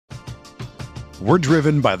We're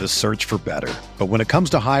driven by the search for better. But when it comes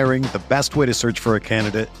to hiring, the best way to search for a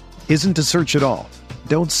candidate isn't to search at all.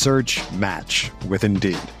 Don't search, match with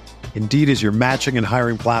Indeed. Indeed is your matching and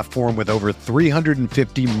hiring platform with over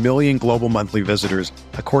 350 million global monthly visitors,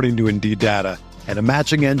 according to Indeed data, and a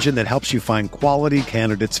matching engine that helps you find quality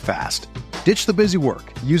candidates fast. Ditch the busy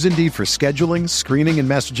work. Use Indeed for scheduling, screening, and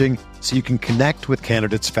messaging so you can connect with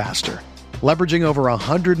candidates faster. Leveraging over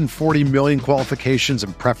 140 million qualifications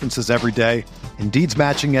and preferences every day, Indeed's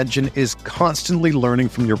matching engine is constantly learning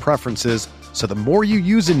from your preferences, so the more you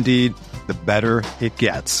use Indeed, the better it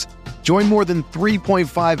gets. Join more than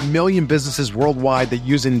 3.5 million businesses worldwide that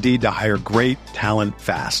use Indeed to hire great talent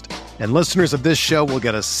fast. And listeners of this show will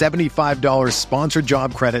get a $75 sponsored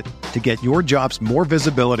job credit to get your jobs more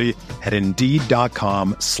visibility at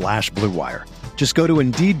Indeed.com/Blue Wire. Just go to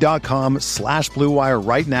Indeed.com/Blue Wire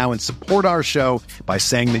right now and support our show by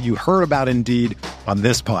saying that you heard about Indeed on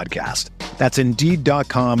this podcast. That's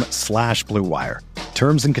Indeed.com/Blue Wire.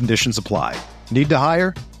 Terms and conditions apply. Need to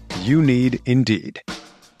hire? You need Indeed.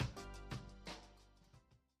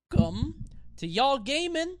 Welcome to Y'all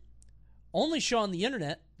Gaming, only show on the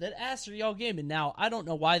internet that asks are Y'all Gaming. Now, I don't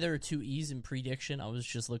know why there are two E's in prediction. I was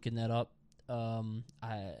just looking that up. I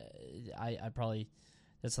probably,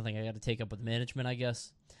 that's something I got to take up with management, I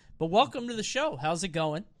guess. But welcome to the show. How's it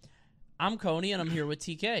going? I'm Coney, and I'm here with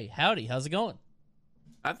TK. Howdy, how's it going?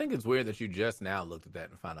 I think it's weird that you just now looked at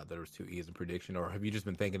that and found out there was two E's in prediction, or have you just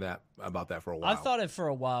been thinking about that for a while? I thought it for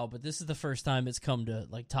a while, but this is the first time it's come to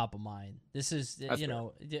like top of mind. This is, That's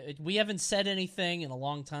we haven't said anything in a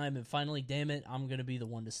long time, and finally, damn it, I'm going to be the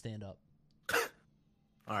one to stand up. All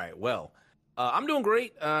right, well, I'm doing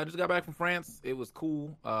great. I just got back from France. It was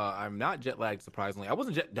cool. I'm not jet lagged, surprisingly. I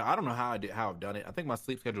don't know how I've done it. I think my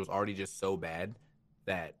sleep schedule is already just so bad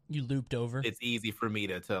that you looped over. It's easy for me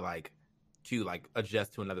to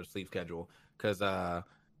adjust to another sleep schedule. Because I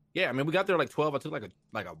mean, we got there like 12. I took like a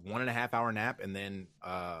 1.5 hour nap, and then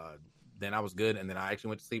I was good, and then I actually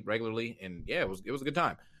went to sleep regularly, and yeah, it was a good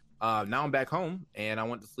time. Now I'm back home, and I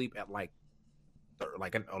went to sleep at like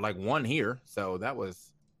 1 here, so that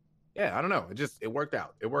was, yeah, I don't know, it worked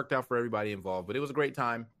out. It worked out for everybody involved, but it was a great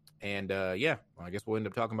time, and I guess we'll end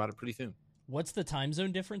up talking about it pretty soon. What's the time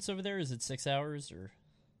zone difference over there? Is it 6 hours or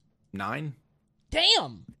 9?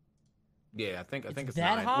 Damn. Yeah, I think it's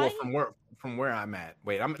that 9. high? Well, from where I'm at.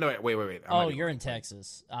 Wait. You're in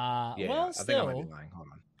Texas. Yeah, well, I still. think I might be lying. Hold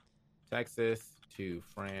on. Texas to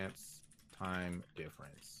France time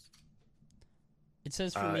difference. It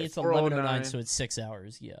says for me it's 4:09. 11:09, so it's 6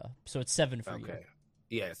 hours. Yeah, so it's 7 for you. Okay.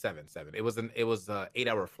 Yeah, 7. It was an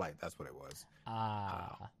 8-hour flight. That's what it was.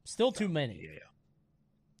 Still too many. Yeah.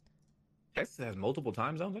 Texas has multiple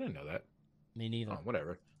time zones. I didn't know that. Me neither. Oh,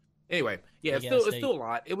 whatever. Anyway, yeah, it's still a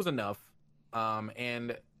lot. It was enough.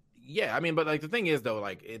 And yeah, I mean, but like the thing is though,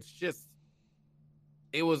 like it's just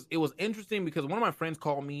it was interesting because one of my friends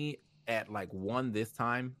called me at like 1 this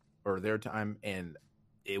time or their time, and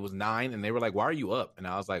it was 9, and they were like, "Why are you up?" And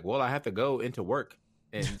I was like, "Well, I have to go into work."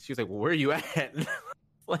 And she was like, "Well, where are you at?"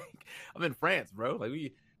 Like, I'm in France, bro.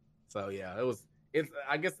 Like so yeah, it's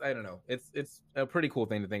I guess I don't know. It's a pretty cool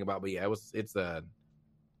thing to think about, but yeah, it's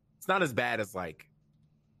not as bad as like.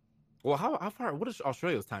 Well, how far? What is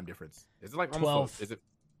Australia's time difference? Is it like 12? Is it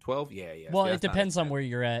 12? Yeah. Well, See, it depends on where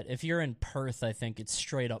you're at. If you're in Perth, I think it's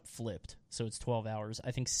straight up flipped, so it's 12 hours. I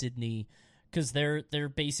think Sydney, because they're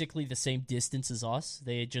basically the same distance as us.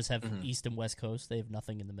 They just have East and West Coast. They have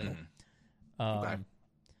nothing in the middle. Okay.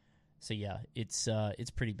 So yeah, it's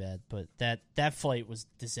pretty bad. But that flight was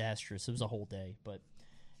disastrous. It was a whole day. But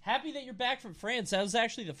happy that you're back from France. That was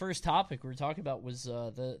actually the first topic we were talking about was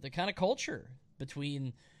the kind of culture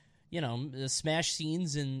between. The Smash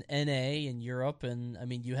scenes in NA and Europe, and I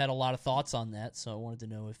mean, you had a lot of thoughts on that, so I wanted to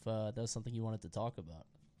know if that was something you wanted to talk about.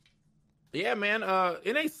 Yeah, man,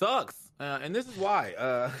 NA sucks, and this is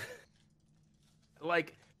why.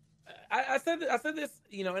 Like, I said this,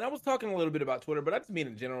 and I was talking a little bit about Twitter, but I just mean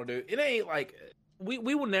in general, dude. NA, like, we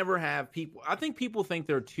will never have people. I think people think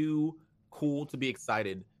they're too cool to be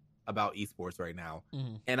excited about esports right now,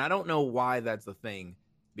 and I don't know why that's a thing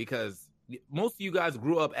because. Most of you guys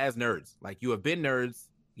grew up as nerds. Like, you have been nerds.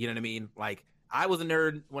 You know what I mean? Like, I was a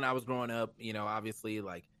nerd when I was growing up. Obviously,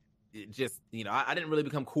 like, it just, I didn't really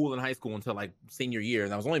become cool in high school until, like, senior year.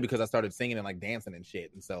 And that was only because I started singing and, like, dancing and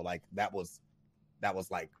shit. And so, like, that was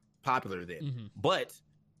like, popular then. But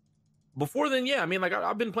before then, yeah, I mean, like,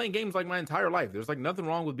 I've been playing games, like, my entire life. There's, like, nothing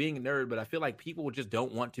wrong with being a nerd. But I feel like people just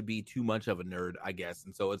don't want to be too much of a nerd, I guess.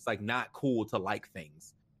 And so it's, like, not cool to like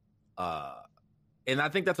things. And I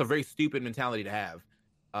think that's a very stupid mentality to have.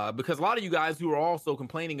 Because a lot of you guys who are also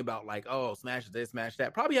complaining about like, oh, smash this, smash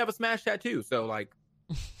that, probably have a smash tattoo. So like,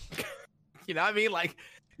 you know what I mean? Like,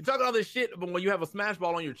 you're talking all this shit, but when you have a smash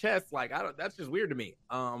ball on your chest, like, that's just weird to me.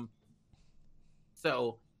 Yeah,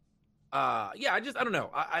 I don't know.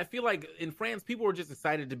 I feel like in France, people were just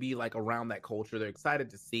excited to be like around that culture. They're excited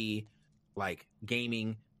to see like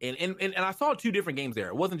gaming. And I saw 2 different games there.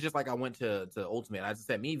 It wasn't just like I went to Ultimate. I just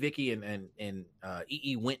said me, Vicky, and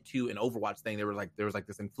EE went to an Overwatch thing. There was like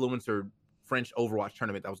this influencer French Overwatch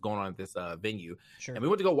tournament that was going on at this venue. Sure. And we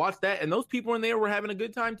went to go watch that, and those people in there were having a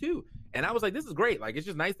good time too. And I was like, this is great. Like, it's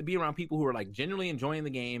just nice to be around people who are like genuinely enjoying the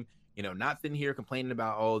game, you know, not sitting here complaining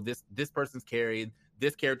about, oh, this person's carried,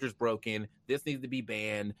 this character's broken, this needs to be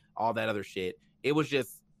banned, all that other shit. It was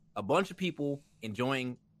just a bunch of people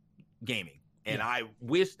enjoying gaming. And I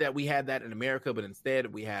wish that we had that in America, but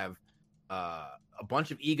instead we have a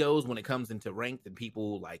bunch of egos when it comes into ranked, and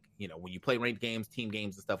people like, you know, when you play ranked games, team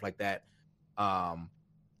games and stuff like that. And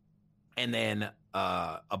then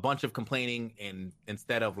a bunch of complaining, and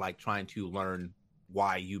instead of like trying to learn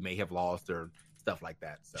why you may have lost or stuff like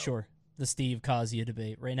that. So. Sure. The Steve Kazuya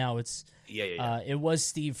debate. Right now it's it was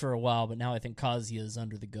Steve for a while, but now I think Kazuya is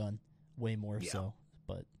under the gun way more so.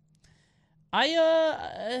 But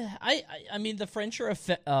I mean, the French are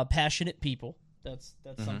passionate people. That's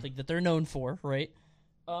something that they're known for, right?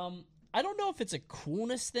 I don't know if it's a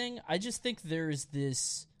coolness thing. I just think there's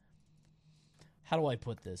this. How do I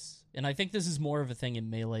put this? And I think this is more of a thing in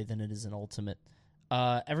Melee than it is in Ultimate.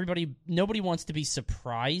 Nobody wants to be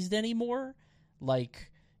surprised anymore.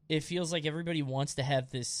 Like, it feels like everybody wants to have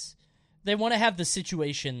this. They want to have the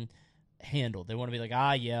situation handled. They want to be like,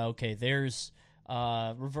 okay, there's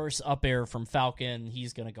reverse up air from Falcon.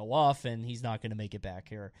 He's going to go off, and he's not going to make it back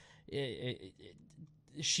here.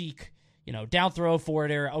 Sheik, down throw,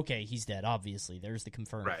 forward air. Okay, he's dead, obviously. There's the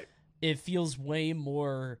confirm. Right. It feels way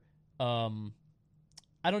more,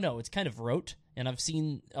 I don't know, it's kind of rote, and I've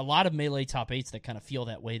seen a lot of Melee top 8s that kind of feel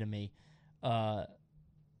that way to me.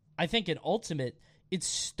 I think in Ultimate, it's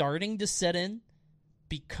starting to set in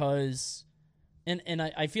because, and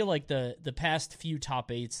I feel like the past few top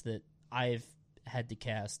 8s that I've had to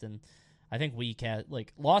cast, and I think we cast,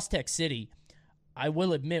 like Lost Tech City, I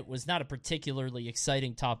will admit was not a particularly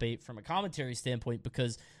exciting top 8 from a commentary standpoint,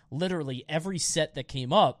 because literally every set that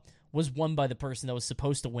came up was won by the person that was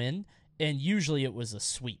supposed to win, and usually it was a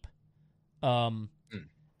sweep. And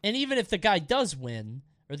even if the guy does win,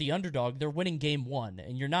 or the underdog, they're winning game 1,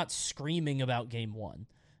 and you're not screaming about game 1.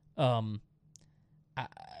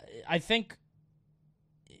 I think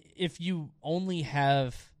if you only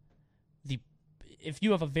have if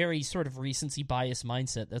you have a very sort of recency bias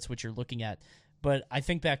mindset, that's what you're looking at. But I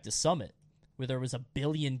think back to Summit, where there was a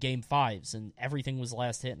billion game 5s and everything was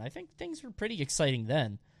last hit, and I think things were pretty exciting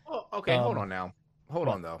then. Oh, okay, hold on now. Hold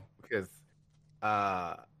on, though, because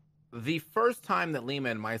the first time that Lima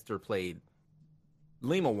and Meister played,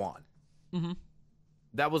 Lima won. Mm-hmm.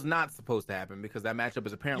 That was not supposed to happen, because that matchup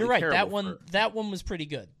is apparently You're right. terrible. That one was pretty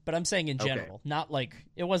good, but I'm saying in general, not like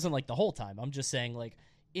it wasn't like the whole time. I'm just saying like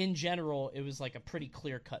in general, it was like a pretty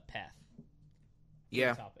clear cut path.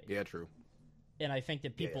 Yeah, true. And I think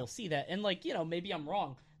that people see that, and like maybe I'm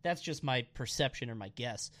wrong. That's just my perception or my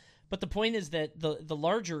guess. But the point is that the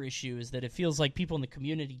larger issue is that it feels like people in the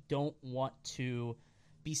community don't want to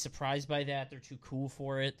be surprised by that. They're too cool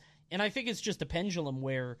for it. And I think it's just a pendulum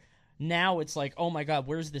where now it's like, oh my God,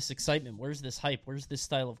 where's this excitement? Where's this hype? Where's this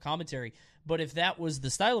style of commentary? But if that was the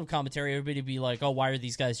style of commentary, everybody would be like, oh, why are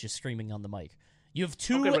these guys just screaming on the mic? You have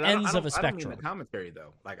two ends of a spectrum. I don't mean the commentary,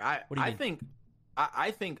 though. Like, I think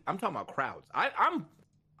I'm talking about crowds. I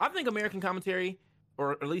think American commentary,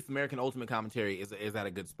 or at least American Ultimate commentary, is at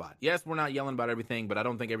a good spot. Yes, we're not yelling about everything, but I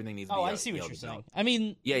don't think everything needs to be. Oh, I see what you're saying. I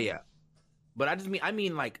mean, yeah. But I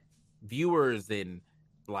mean like viewers and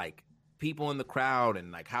like people in the crowd,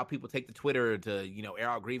 and like how people take to Twitter to air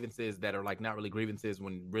out grievances that are like not really grievances,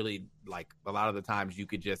 when really like a lot of the times you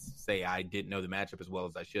could just say, I didn't know the matchup as well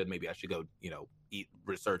as I should. Maybe I should go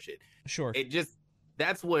research it. Sure. It just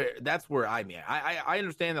that's where I mean I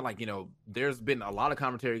understand that like there's been a lot of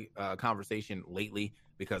commentary conversation lately,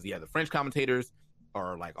 because the French commentators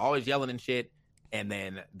are like always yelling and shit, and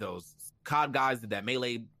then those COD guys did that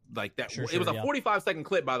Melee like that. It was a 45-second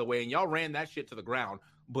clip, by the way, and y'all ran that shit to the ground.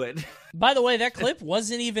 But by the way, that clip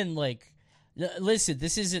wasn't even like. Listen,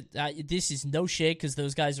 this isn't. This is no shade, because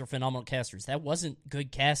those guys are phenomenal casters. That wasn't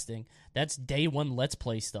good casting. That's day one Let's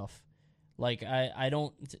Play stuff. Like I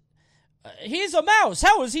don't. He's a mouse.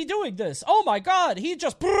 How is he doing this? Oh my God! He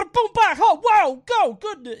just boom back. Oh wow! Go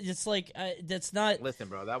good. It's like that's not. Listen,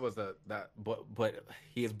 bro. That was but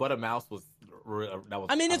he is but a mouse was. That was.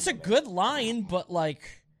 I mean, it's a good line, but like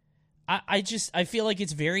I feel like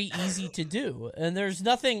it's very easy to do, and there's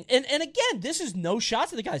nothing. And again, this is no shot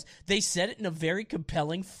to the guys. They said it in a very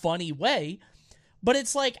compelling, funny way. But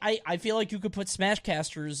it's like, I feel like you could put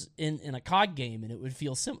Smashcasters in a COD game and it would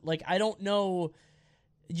feel like, I don't know,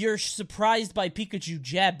 you're surprised by Pikachu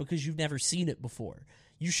Jab because you've never seen it before.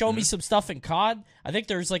 You show me some stuff in COD, I think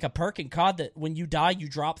there's like a perk in COD that when you die, you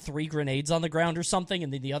drop 3 grenades on the ground or something,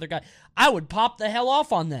 and then the other guy, I would pop the hell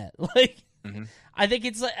off on that. Like, I think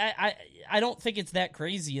it's like, I don't think it's that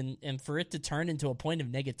crazy, and for it to turn into a point of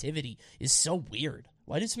negativity is so weird.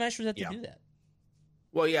 Why do Smashers have to do that?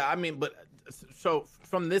 Well, yeah, I mean, but so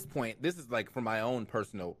from this point, this is like from my own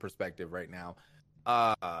personal perspective right now.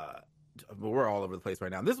 We're all over the place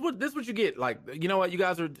right now. This is what you get. Like, you know what? You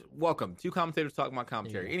guys are welcome. 2 commentators talking about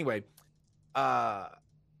commentary. Yeah. Anyway,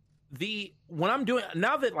 when I'm doing,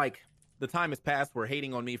 now that like the time has passed where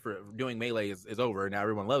hating on me for doing Melee is over, now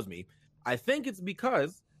everyone loves me. I think it's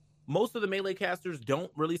because most of the Melee casters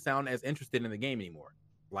don't really sound as interested in the game anymore.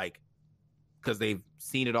 Like, because they've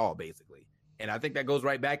seen it all basically. And I think that goes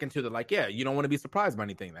right back into the, like, yeah, you don't want to be surprised by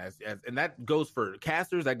anything. And that goes for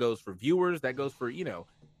casters, that goes for viewers, that goes for, you know,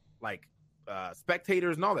 like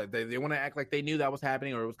spectators and all that. They want to act like they knew that was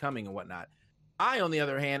happening or it was coming and whatnot. I, on the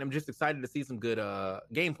other hand, am just excited to see some good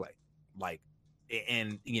gameplay. Like,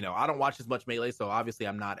 and, you know, I don't watch as much Melee, so obviously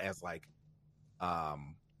I'm not as like,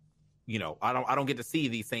 you know, I don't get to see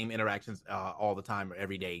these same interactions all the time or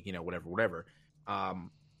every day, you know, whatever.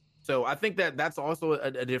 So I think that's also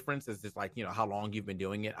a difference, is just like, you know, how long you've been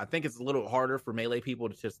doing it. I think it's a little harder for Melee people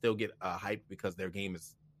to just still get hyped because their game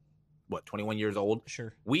is, 21 years old?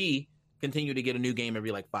 Sure. We continue to get a new game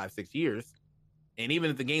every like 5-6 years. And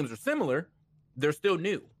even if the games are similar, they're still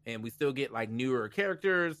new. And we still get like newer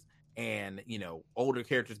characters and, you know, older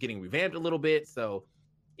characters getting revamped a little bit. So,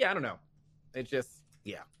 yeah, I don't know. It's just,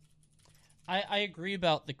 yeah. I agree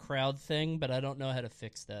about the crowd thing, but I don't know how to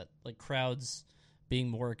fix that. Like, crowds being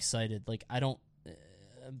more excited. Like, I don't...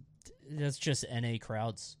 that's just NA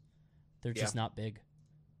crowds. They're just not big.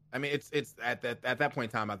 I mean, it's at that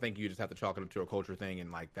point in time, I think you just have to chalk it up to a culture thing,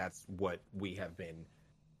 and, like, that's what we have been...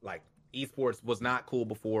 Like, esports was not cool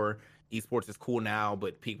before. Esports is cool now,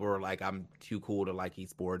 but people are like, I'm too cool to like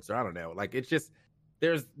esports, or I don't know. Like, it's just...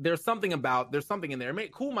 There's something in there.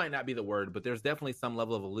 Cool might not be the word, but there's definitely some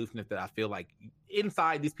level of aloofness that I feel like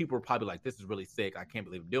inside these people are probably like, this is really sick. I can't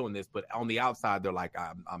believe I'm doing this. But on the outside, they're like,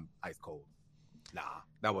 I'm ice cold. Nah,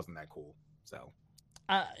 that wasn't that cool. So,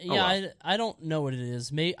 I don't know what it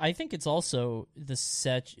is. I think it's also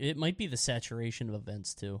it might be the saturation of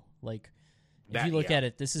events too. Like, if you look at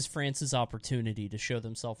it, this is France's opportunity to show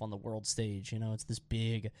themselves on the world stage. You know, it's this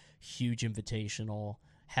big, huge invitational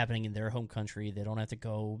happening in their home country. They don't have to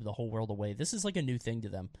go the whole world away. This is like a new thing to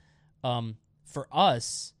them. For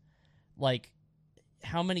us, like,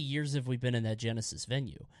 how many years have we been in that Genesis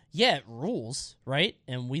venue? Yeah, it rules, right?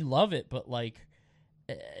 And we love it, but like,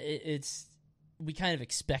 we kind of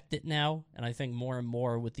expect it now. And I think more and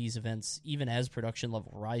more with these events, even as production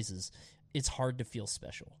level rises, it's hard to feel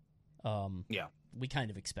special. We kind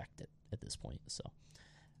of expect it at this point. So,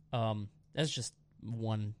 that's just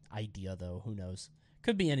one idea, though. Who knows?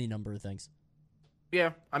 Could be any number of things.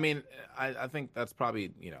 Yeah, I mean, I think that's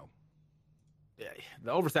probably, you know,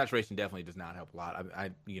 the oversaturation definitely does not help a lot.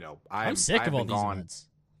 I'm sick of all these events.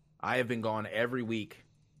 I have been gone every week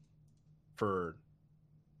for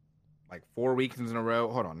like 4 weeks in a row.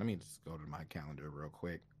 Hold on, let me just go to my calendar real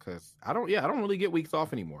quick, because I don't really get weeks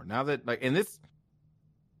off anymore. Now that, like, and this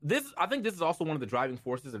I think this is also one of the driving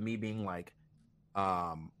forces of me being like,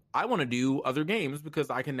 I want to do other games because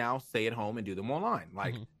I can now stay at home and do them online.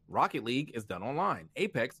 Like, Rocket League is done online.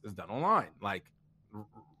 Apex is done online. Like,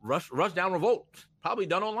 Rushdown Revolt, probably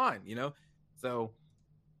done online, you know? So,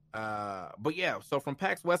 but yeah, so from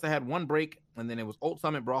PAX West, I had one break, and then it was Ult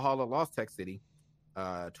Summit, Brawlhalla, Lost Tech City,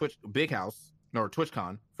 Twitch,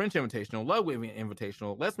 TwitchCon, French Invitational, Ludwig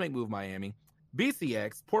Invitational, Let's Make Move Miami,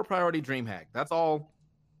 BCX, Port Priority DreamHack. That's all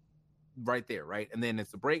right there, right? And then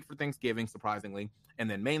it's a break for Thanksgiving, surprisingly, and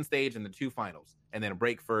then main stage and the 2 finals, and then a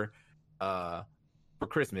break for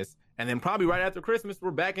Christmas, and then probably right after Christmas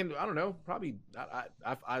we're back in. I don't know. Probably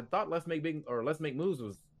I thought Let's Make Moves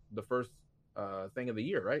was the first thing of the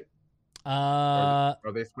year, right? Or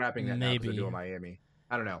are they scrapping that now because they're doing Miami?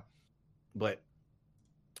 I don't know, but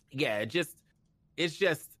yeah, it's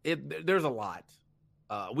just there's a lot.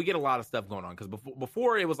 We get a lot of stuff going on, because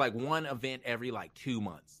before it was like one event every like 2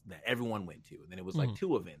 months that everyone went to, and then it was like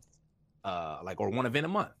 2 events, or one event a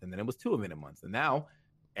month, and then it was 2 events a month, and now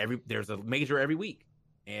there's a major every week.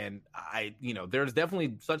 And there's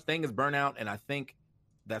definitely such thing as burnout, and I think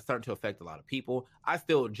that's starting to affect a lot of people. I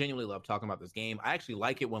still genuinely love talking about this game. I actually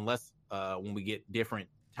like it when less when we get different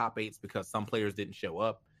top 8s because some players didn't show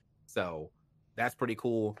up. So that's pretty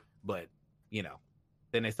cool. But, you know,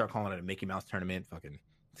 then they start calling it a Mickey Mouse tournament. Fucking.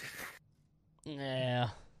 Yeah.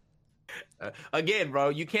 Again, bro,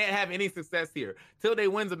 you can't have any success here. Tilde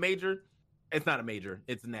wins a major. It's not a major.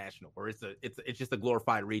 It's a national, or it's just a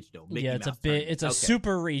glorified regional. Mickey It's Mouse it's a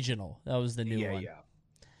super regional. That was the new one. Yeah.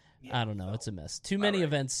 I don't know. So. It's a mess. Too many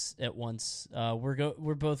events at once.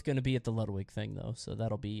 We're both going to be at the Ludwig thing though, so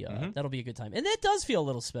that'll be a good time. And that does feel a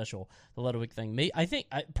little special. The Ludwig thing. I think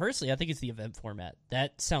it's the event format.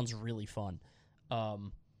 That sounds really fun.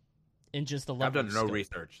 And just the I've done no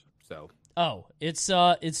research, so. Oh, it's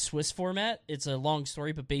Swiss format. It's a long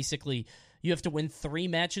story, but basically you have to win 3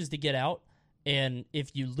 matches to get out. And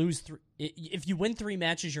if you lose if you win 3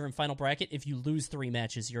 matches, you're in final bracket. If you lose 3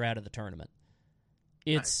 matches, you're out of the tournament.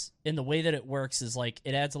 It's in the way that it works is like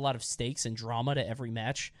it adds a lot of stakes and drama to every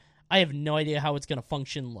match. I have no idea how it's going to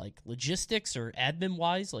function, like logistics or admin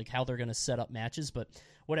wise, like how they're going to set up matches. But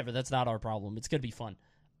whatever, that's not our problem. It's going to be fun.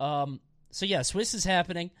 So yeah, Swiss is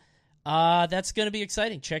happening. That's going to be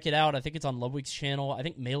exciting. Check it out. I think it's on Ludwig's channel. I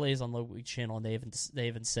think Melee is on Ludwig's channel, and they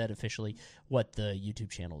haven't said officially what the YouTube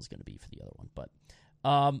channel is going to be for the other one. But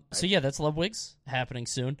so yeah, that's Ludwig's happening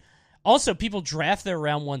soon. Also, people draft their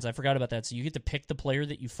round 1s. I forgot about that. So you get to pick the player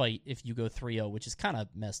that you fight if you go 3-0, which is kind of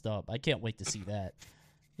messed up. I can't wait to see that.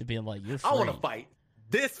 You're being like, you're free. I want to fight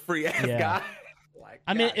this free ass guy. Like,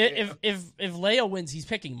 I mean, if Leo wins, he's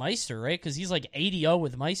picking Meister, right? Because he's like 80-0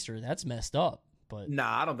 with Meister. That's messed up. But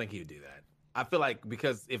nah, I don't think he would do that. I feel like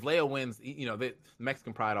because if Leo wins, you know, the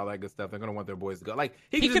Mexican pride, all that good stuff, they're gonna want their boys to go. Like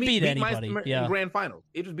he could beat anybody. In grand finals.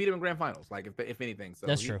 He just beat him in grand finals. Like if anything, so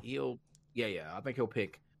that's true. He'll I think he'll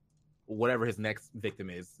pick whatever his next victim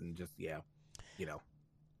is, and just you know.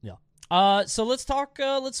 Yeah. So let's talk.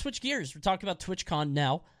 Let's switch gears. We're talking about TwitchCon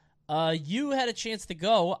now. You had a chance to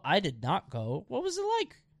go. I did not go. What was it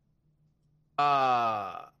like?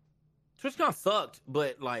 TwitchCon sucked,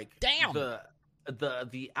 but like damn.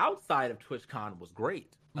 The outside of TwitchCon was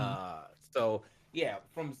great. So yeah,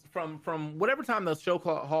 from whatever time the show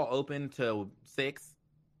hall opened to 6,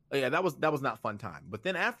 that was not fun time. But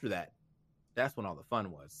then after that, that's when all the fun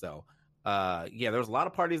was. So there was a lot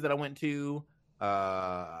of parties that I went to.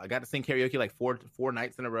 I got to sing karaoke like four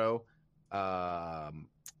nights in a row.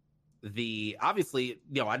 Obviously,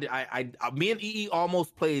 you know, I me and EE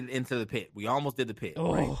almost played into the pit. We almost did the pit,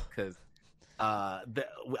 right? Because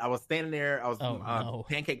I was standing there. I was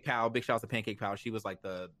Pancake Pal. Big shout out to Pancake Pal. She was like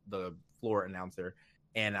the floor announcer,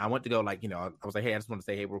 and I went to go like, you know, I was like, hey, I just want to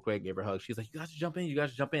say hey real quick. Gave her a hug. She's like, you guys should jump in.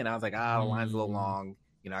 I was like, the line's a little long.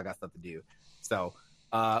 You know, I got stuff to do. So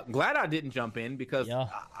glad I didn't jump in because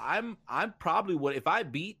I'm probably would if I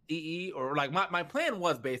beat EE or like my plan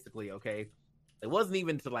was basically okay. It wasn't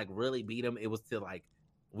even to like really beat him. It was to like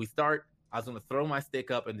I was going to throw my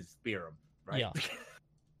stick up and just spear him. Right. Yeah.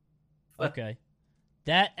 Okay.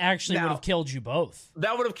 That actually would have killed you both.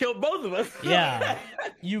 That would have killed both of us. Yeah.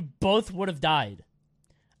 You both would have died.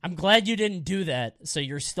 I'm glad you didn't do that, so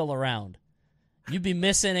you're still around. You'd be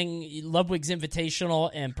missing Ludwig's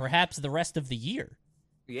Invitational and perhaps the rest of the year.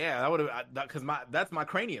 Yeah, that would have because that's my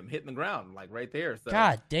cranium hitting the ground like right there. So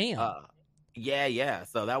God damn. Yeah.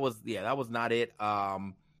 So that was not it.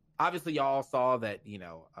 Obviously y'all saw that, you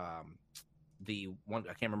know, the one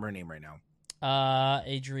I can't remember her name right now.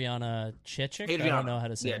 Adriana Chechik. I don't know how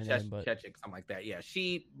to say her name, but Chechik, something like that. Yeah,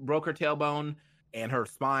 she broke her tailbone and her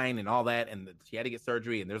spine and all that, and she had to get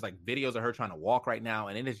surgery. And there's like videos of her trying to walk right now,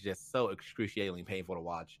 and it is just so excruciatingly painful to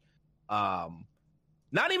watch.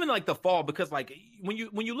 Not even like the fall, because like when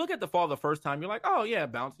you look at the fall the first time, you're like, oh yeah,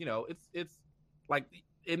 bounce. You know, it's like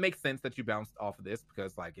it makes sense that you bounced off of this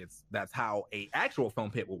because like that's how a actual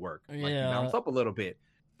foam pit will work. Like you bounce up a little bit.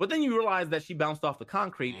 But then you realize that she bounced off the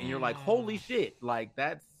concrete, and you're like, "Holy shit!" Like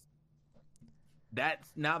that's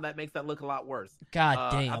now that makes that look a lot worse.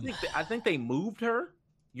 God damn! I think they moved her.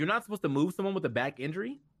 You're not supposed to move someone with a back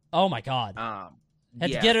injury. Oh my god!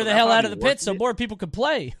 Had to get her the hell out of the pit so more people could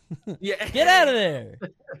play. Yeah, get out of there.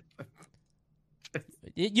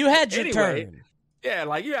 You had your turn. Yeah,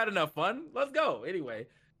 like you had enough fun. Let's go. Anyway,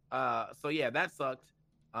 so yeah, that sucked.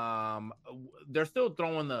 They're still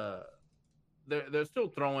throwing they're still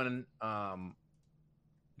throwing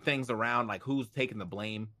things around like who's taking the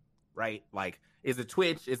blame, right? Like, is it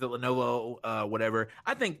Twitch? Is it Lenovo? Whatever.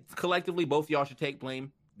 I think collectively both y'all should take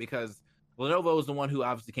blame because Lenovo is the one who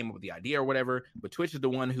obviously came up with the idea or whatever, but Twitch is the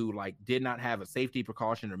one who like did not have a safety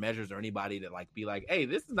precaution or measures or anybody to like be like, hey,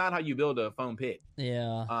 this is not how you build a foam pit.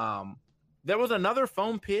 Yeah. There was another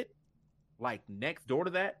foam pit like next door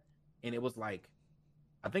to that, and it was like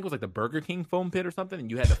I think it was like the Burger King foam pit or something, and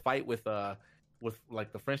you had to fight with with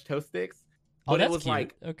like the French toast sticks. Oh, But that's it was cute.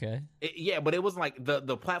 like, Okay. but it was like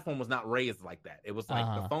the platform was not raised like that. It was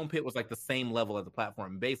like the foam pit was like the same level as the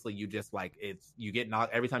platform. And basically, you just like you get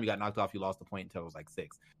knocked every time you got knocked off, you lost a point until it was like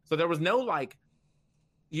 6. So there was no like,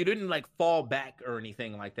 you didn't like fall back or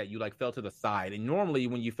anything like that. You like fell to the side, and normally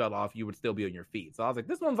when you fell off, you would still be on your feet. So I was like,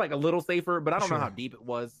 this one's like a little safer, but I don't know how deep it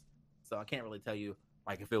was, so I can't really tell you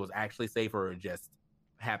like if it was actually safer or just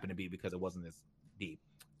happened to be because it wasn't as deep.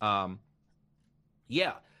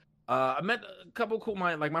 Yeah. I met a couple cool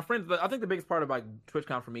my friends. I think the biggest part of like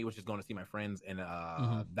TwitchCon for me was just going to see my friends, and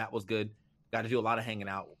that was good. Got to do a lot of hanging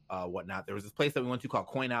out, whatnot. There was this place that we went to called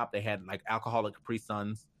Coin Op. They had like alcoholic Capri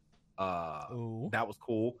Suns. That was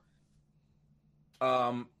cool.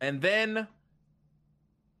 And then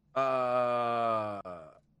the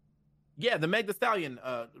Meg Thee Stallion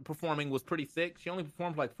performing was pretty sick. She only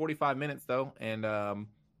performed for like 45 minutes though, and now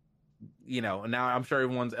I'm sure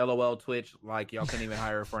everyone's LOL Twitch, like y'all couldn't even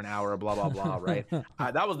hire her for an hour, blah blah blah, right?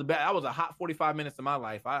 That was that was a hot 45 minutes of my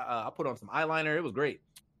life. I put on some eyeliner. It was great.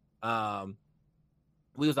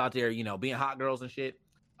 We was out there, being hot girls and shit.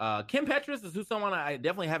 Kim Petras is someone I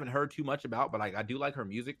definitely haven't heard too much about, but like I do like her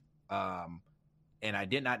music. And I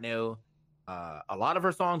did not know a lot of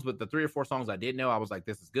her songs, but the 3 or 4 songs I did know, I was like,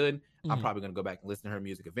 this is good. I'm probably gonna go back and listen to her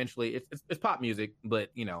music eventually. It's pop music, but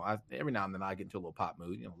every now and then I get into a little pop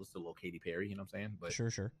mood, listen to a little Katy Perry, you know what I'm saying? But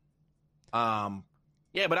sure.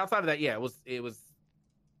 But outside of that, it was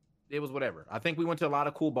whatever. I think we went to a lot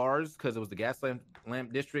of cool bars because it was the Gaslamp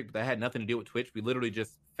District, but that had nothing to do with Twitch. We literally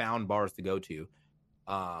just found bars to go to.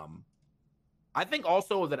 I think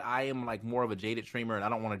also that I am like more of a jaded streamer and I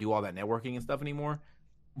don't want to do all that networking and stuff anymore.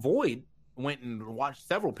 Void went and watched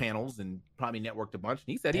several panels and probably networked a bunch, and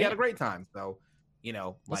he said he had a great time. So,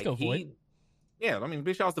 Let's go, Void. Yeah, I mean,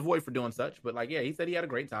 big shout out to Void for doing such, but like, yeah, he said he had a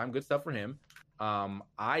great time. Good stuff for him.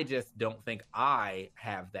 I just don't think I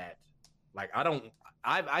have that. Like, I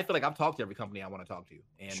feel like I've talked to every company I want to talk to,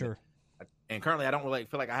 and sure. And currently, I don't really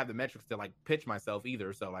feel like I have the metrics to like pitch myself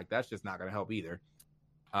either. So like, that's just not going to help either.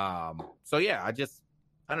 So yeah, I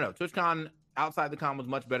don't know. TwitchCon outside the con was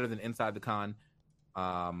much better than inside the con.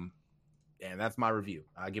 And that's my review.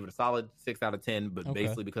 I give it a solid 6 out of 10, but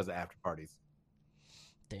basically because of after parties.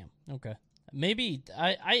 Damn. Okay. Maybe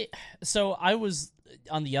so I was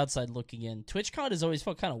on the outside looking in. TwitchCon has always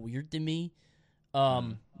felt kind of weird to me.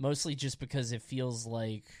 Mostly just because it feels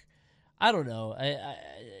like, I don't know.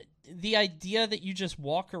 The idea that you just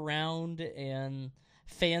walk around and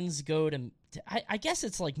fans go to, I guess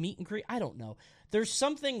it's like meet and greet. I don't know. There's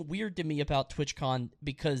something weird to me about TwitchCon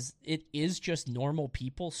because it is just normal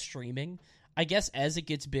people streaming. I guess as it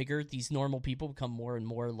gets bigger, these normal people become more and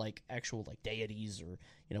more like actual like deities or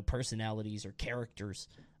personalities or characters.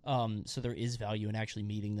 So there is value in actually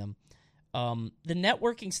meeting them. The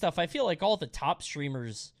networking stuff, I feel like all the top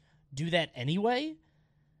streamers do that anyway,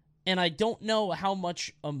 and I don't know how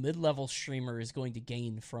much a mid-level streamer is going to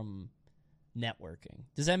gain from networking.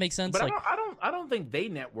 Does that make sense? But I don't think they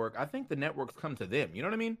network. I think the networks come to them. You know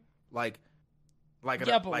what I mean? But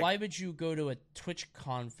why would you go to a Twitch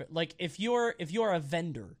conference? Like if you're a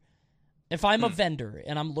vendor, if I'm a vendor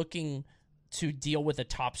and I'm looking to deal with a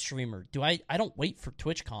top streamer, I don't wait for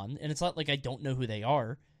TwitchCon, and it's not like I don't know who they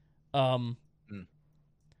are. Do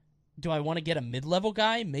I want to get a mid-level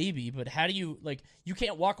guy? Maybe, but how do you you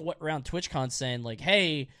can't walk around TwitchCon saying like,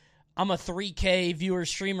 hey, I'm a 3K viewer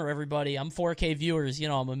streamer, everybody. I'm 4K viewers.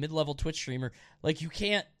 I'm a mid-level Twitch streamer. Like, you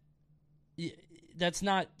can't... That's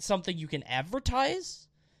not something you can advertise?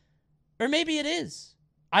 Or maybe it is.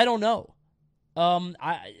 I don't know.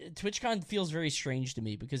 TwitchCon feels very strange to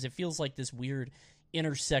me because it feels like this weird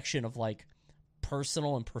intersection of, like,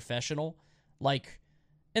 personal and professional.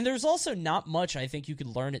 And there's also not much I think you could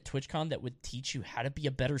learn at TwitchCon that would teach you how to be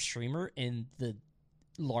a better streamer in the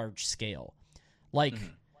large scale.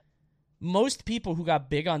 Most people who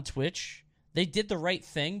got big on Twitch, they did the right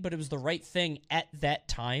thing, but it was the right thing at that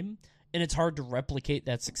time, and it's hard to replicate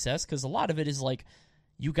that success because a lot of it is like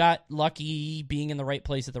you got lucky being in the right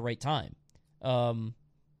place at the right time.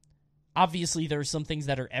 Obviously, there are some things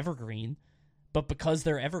that are evergreen, but because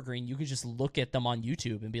they're evergreen, you can just look at them on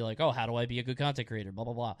YouTube and be like, oh, how do I be a good content creator, blah,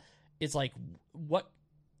 blah, blah. It's like, what?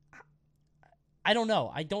 I don't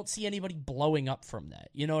know. I don't see anybody blowing up from that.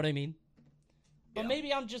 You know what I mean? But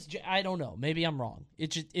maybe I don't know. Maybe I'm wrong.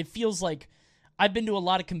 It feels like I've been to a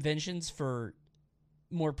lot of conventions for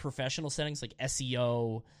more professional settings like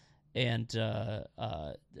SEO and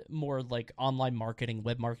more like online marketing,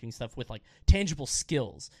 web marketing stuff with like tangible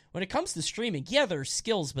skills. When it comes to streaming, yeah, there are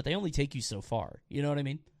skills, but they only take you so far. You know what I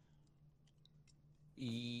mean?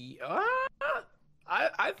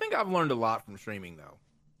 I think I've learned a lot from streaming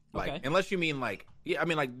though. Like, Okay. unless you mean like, yeah, I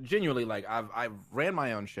mean like genuinely, like I've ran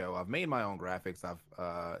my own show, I've made my own graphics, I've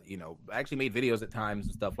actually made videos at times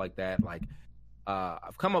and stuff like that. Like,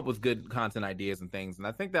 I've come up with good content ideas and things, and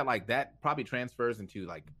I think that like that probably transfers into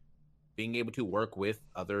like being able to work with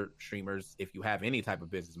other streamers if you have any type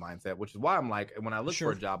of business mindset, which is why I'm like, when I look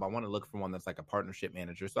for a job, I want to look for one that's like a partnership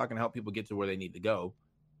manager so I can help people get to where they need to go,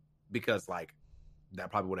 because like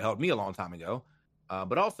that probably would have helped me a long time ago.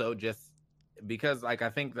 But also just because like I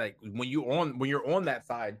think like when you're on that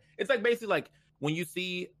side, it's like basically like when you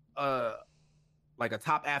see like a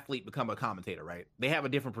top athlete become a commentator, right? They have a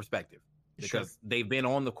different perspective because they've been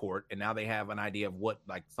on the court and now they have an idea of what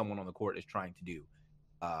like someone on the court is trying to do.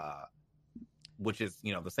 Which is,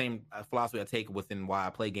 the same philosophy I take within why I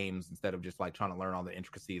play games instead of just like trying to learn all the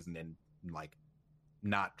intricacies and then like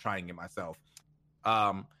not trying it myself.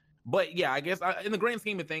 But yeah, I guess in the grand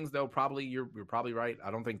scheme of things, though, probably you're probably right. I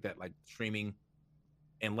don't think that like streaming,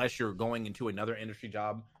 unless you're going into another industry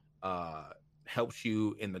job, helps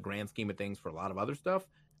you in the grand scheme of things for a lot of other stuff.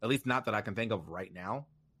 At least not that I can think of right now.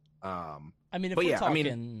 I mean, if we're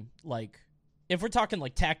talking if we're talking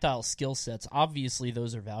like tactile skill sets, obviously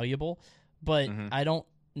those are valuable. But I don't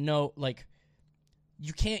know, like,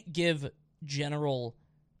 you can't give general.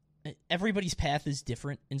 Everybody's path is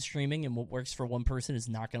different in streaming, and what works for one person is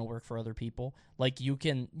not going to work for other people. Like, you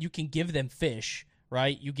can give them fish,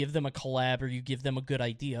 right? You give them a collab or you give them a good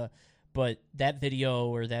idea, but that video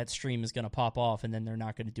or that stream is going to pop off, and then they're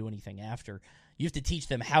not going to do anything after. You have to teach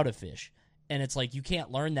them how to fish, and it's like you can't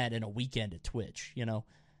learn that in a weekend at Twitch, Yeah.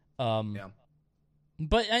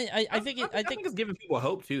 But I think it's giving people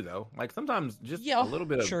hope too, though. Like sometimes just a little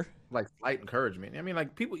bit of like slight encouragement. I mean,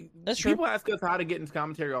 like people ask us how to get into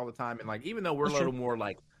commentary all the time, and like even though we're a little more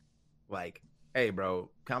like, hey, bro,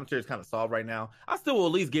 commentary is kind of solved right now. I still will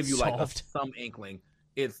at least give you like some inkling.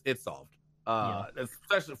 It's solved.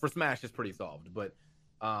 Especially for Smash, it's pretty solved. But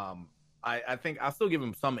I think I'll still give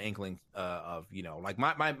them some inkling of, like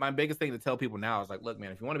my biggest thing to tell people now is like, look,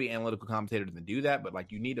 man, if you want to be analytical commentator, then do that. But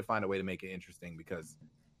like, you need to find a way to make it interesting because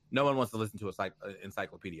no one wants to listen to a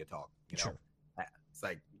encyclopedia talk. Sure. It's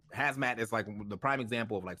like Hazmat is like the prime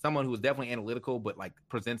example of like someone who is definitely analytical, but like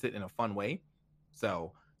presents it in a fun way.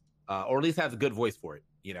 So, or at least has a good voice for it,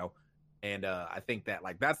 And I think that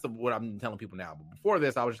like that's what I'm telling people now. But before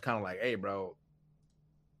this, I was just kind of like, hey, bro.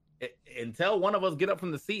 Until one of us get up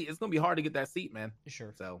from the seat, it's gonna be hard to get that seat, man.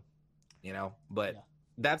 Sure. So, but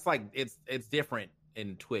that's like it's different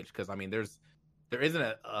in Twitch because I mean, there isn't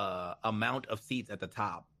a amount of seats at the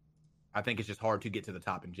top. I think it's just hard to get to the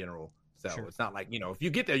top in general. So it's not like if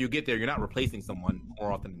you get there, you get there. You're not replacing someone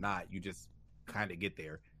more often than not. You just kind of get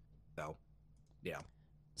there. So, yeah.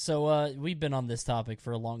 So we've been on this topic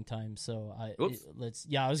for a long time, so I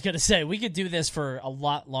was gonna say we could do this for a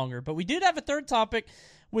lot longer, but we did have a third topic,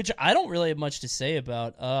 which I don't really have much to say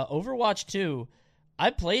about. Overwatch 2, I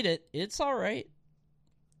played it. It's all right.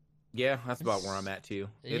 Yeah, that's about where I'm at too.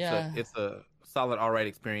 It's a solid all right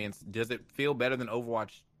experience. Does it feel better than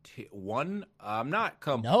Overwatch 1? I'm not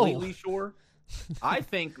completely sure. I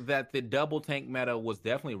think that the double tank meta was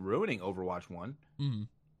definitely ruining Overwatch 1.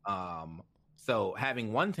 Mm-hmm. So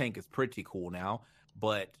having one tank is pretty cool now,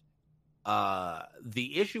 but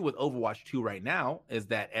the issue with Overwatch 2 right now is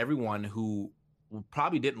that everyone who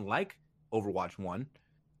probably didn't like Overwatch 1,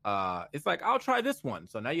 it's like, I'll try this one.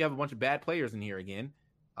 So now you have a bunch of bad players in here again,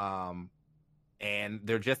 and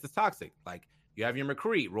they're just as toxic. Like you have your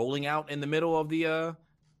McCree rolling out in the middle of the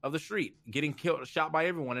street, getting shot by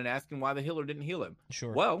everyone, and asking why the healer didn't heal him.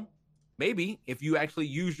 Sure. Well, maybe if you actually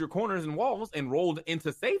used your corners and walls and rolled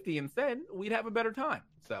into safety instead, we'd have a better time.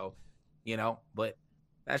 So, but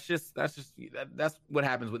that's what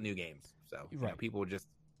happens with new games. So people just,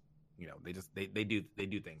 they do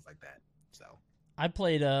things like that. So I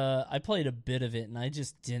played a bit of it and I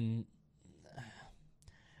just didn't.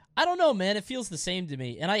 I don't know, man. It feels the same to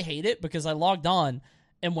me, and I hate it because I logged on.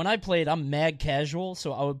 And when I played, I'm mad casual,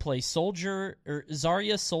 so I would play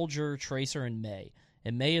Zarya, Soldier, Tracer, and Mei.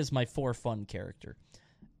 And Mei is my for fun character.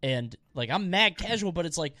 And, like, I'm mad casual, but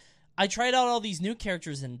it's like, I tried out all these new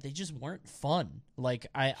characters, and they just weren't fun. Like,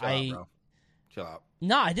 Chill out.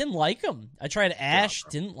 No, I didn't like them. I tried Ashe,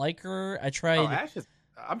 didn't like her. I tried... Oh, Ashe is...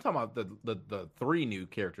 I'm talking about the three new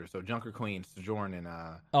characters, so Junker Queen, Sojourn, and...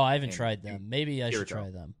 I haven't tried them. Maybe I should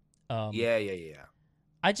try them. Yeah.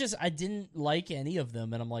 I didn't like any of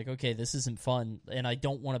them, and I'm like, okay, this isn't fun, and I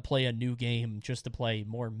don't want to play a new game just to play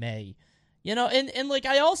more Mei. And like,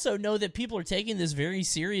 I also know that people are taking this very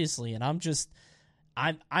seriously, and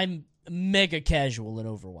I'm mega casual in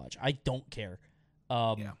Overwatch. I don't care.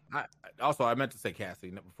 Yeah. I meant to say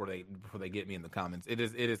Cassie before they get me in the comments. It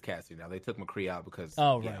is Cassie now. They took McCree out because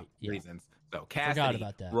reasons. So Cassidy forgot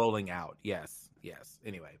about that. rolling out. Yes.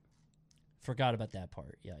 Anyway, forgot about that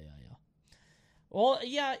part. Yeah. Well,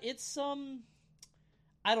 yeah, it's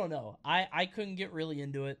I don't know. I couldn't get really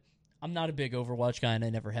into it. I'm not a big Overwatch guy, and I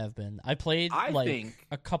never have been. I played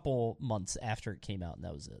a couple months after it came out, and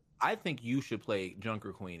that was it. I think you should play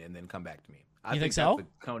Junker Queen and then come back to me. You think so?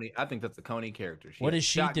 I think that's a Coney character. What does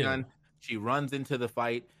she do? She runs into the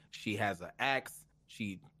fight. She has an axe.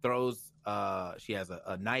 She throws. She has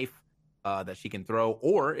a knife that she can throw.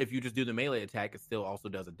 Or if you just do the melee attack, it still also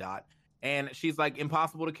does a dot. And she's like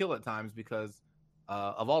impossible to kill at times because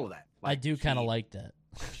of all of that. I do kind of like that.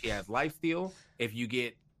 She has lifesteal. If you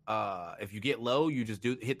get low, you just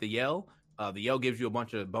hit the yell. The yell gives you a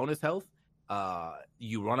bunch of bonus health.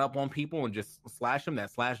 You run up on people and just slash them.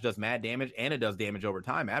 That slash does mad damage, and it does damage over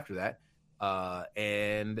time after that.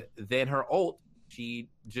 And then her ult, she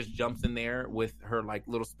just jumps in there with her like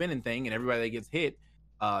little spinning thing, and everybody that gets hit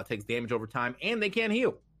takes damage over time, and they can't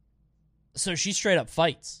heal. So she straight up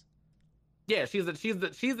fights. Yeah, she's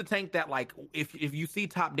the tank that like if you see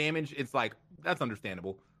top damage, it's like that's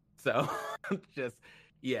understandable. So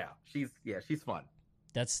she's fun.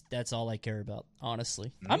 That's all I care about,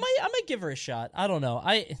 honestly. Mm-hmm. I might give her a shot. I don't know.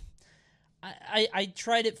 I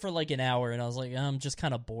tried it for like an hour and I was like, I'm just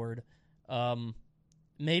kind of bored.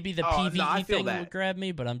 Maybe the PvE thing would grab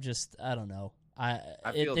me, but I don't know.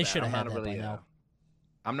 They should have had that by now.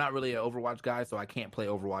 I'm not really an Overwatch guy, so I can't play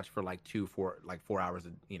Overwatch for like 4 hours.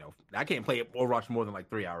 I can't play Overwatch more than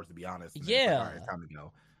like 3 hours, to be honest. Yeah, all right, it's time to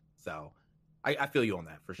go. So I feel you on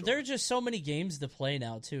that for sure. There are just so many games to play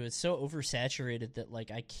now too. It's so oversaturated that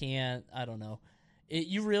like I can't. I don't know.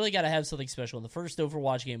 You really got to have something special. And the first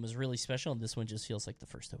Overwatch game was really special, and this one just feels like the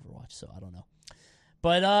first Overwatch. So I don't know.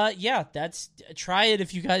 But yeah, try it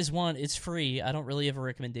if you guys want. It's free. I don't really have a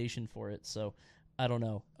recommendation for it, so I don't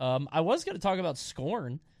know. I was going to talk about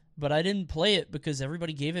Scorn, but I didn't play it because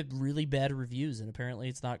everybody gave it really bad reviews, and apparently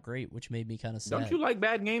it's not great, which made me kind of sad. Don't you like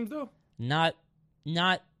bad games though? Not.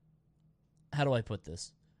 How do I put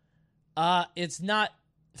this? It's not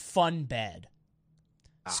fun bad.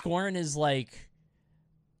 Scorn is like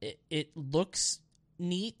it looks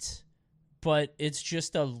neat, but it's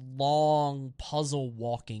just a long puzzle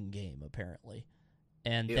walking game apparently.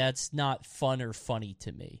 And that's not fun or funny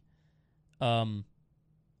to me.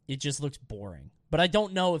 It just looks boring. But I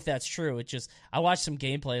don't know if that's true. I watched some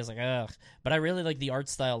gameplay, I was like, ugh. But I really like the art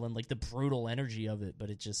style and like the brutal energy of it, but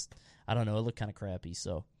it just I don't know, it looked kind of crappy,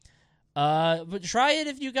 so but try it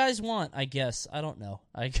if you guys want, I guess. I don't know.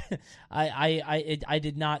 I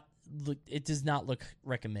did not look. It does not look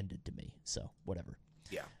recommended to me. So whatever.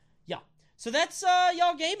 Yeah. So that's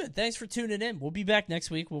y'all gaming. Thanks for tuning in. We'll be back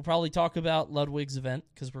next week. We'll probably talk about Ludwig's event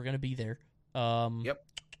because we're gonna be there. Yep.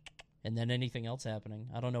 And then anything else happening.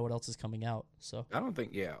 I don't know what else is coming out. So I don't think.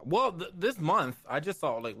 Yeah. Well, this month I just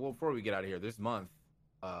saw before we get out of here, this month.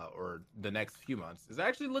 Or the next few months is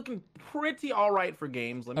actually looking pretty all right for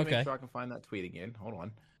games. Let me make sure I can find that tweet again. Hold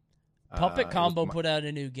on. Puppet Combo put out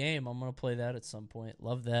a new game. I'm gonna play that at some point.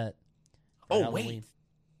 Love that. Wait.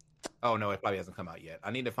 Oh no, it probably hasn't come out yet.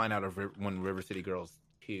 I need to find out when River City Girls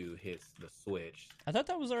 2 hits the Switch. I thought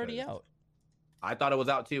that was already out. I thought it was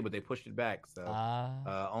out too, but they pushed it back. So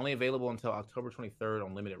only available until October 23rd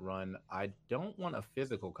on limited run. I don't want a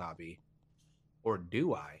physical copy, or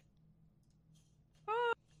do I?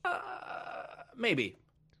 Maybe.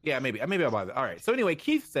 Yeah, maybe. Maybe I'll buy that. All right. So anyway,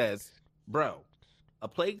 Keith says, bro, A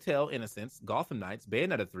Plague Tale: Innocence, Gotham Knights,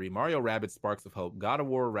 Bayonetta 3, Mario Rabbids Sparks of Hope, God of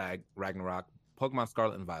War Ragnarok, Pokemon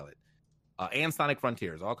Scarlet and Violet, and Sonic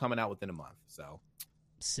Frontiers, all coming out within a month. So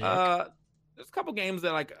sick. There's a couple games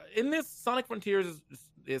that like in this Sonic Frontiers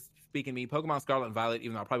is speaking to me. Pokemon Scarlet and Violet,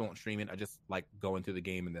 even though I probably won't stream it, I just like going through the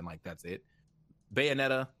game and then like that's it.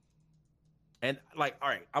 Bayonetta. And like, all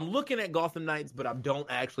right, I'm looking at Gotham Knights, but I don't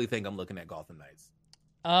actually think I'm looking at Gotham Knights.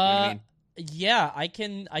 You know what I mean? Yeah, I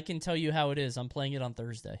can tell you how it is. I'm playing it on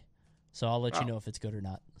Thursday, so I'll let you know if it's good or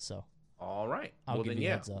not. So, all right, I'll give you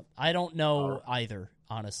a heads up. I don't know either,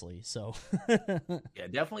 honestly. So, yeah,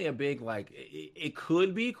 definitely a big like. It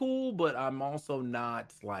could be cool, but I'm also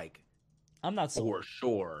not like. I'm not for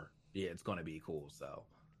sure. Yeah, it's gonna be cool. So,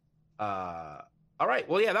 all right.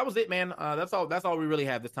 Well, yeah, that was it, man. That's all we really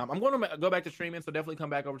have this time. I'm going to go back to streaming, so definitely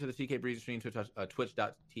come back over to the TK Breezy stream,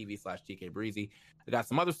 twitch.tv/TK Breezy. I got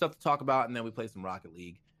some other stuff to talk about, and then we play some Rocket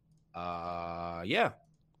League. Yeah.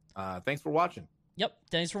 Thanks for watching. Yep.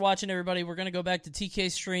 Thanks for watching, everybody. We're going to go back to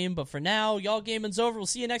TK stream, but for now, y'all gaming's over. We'll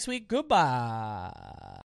see you next week.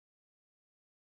 Goodbye.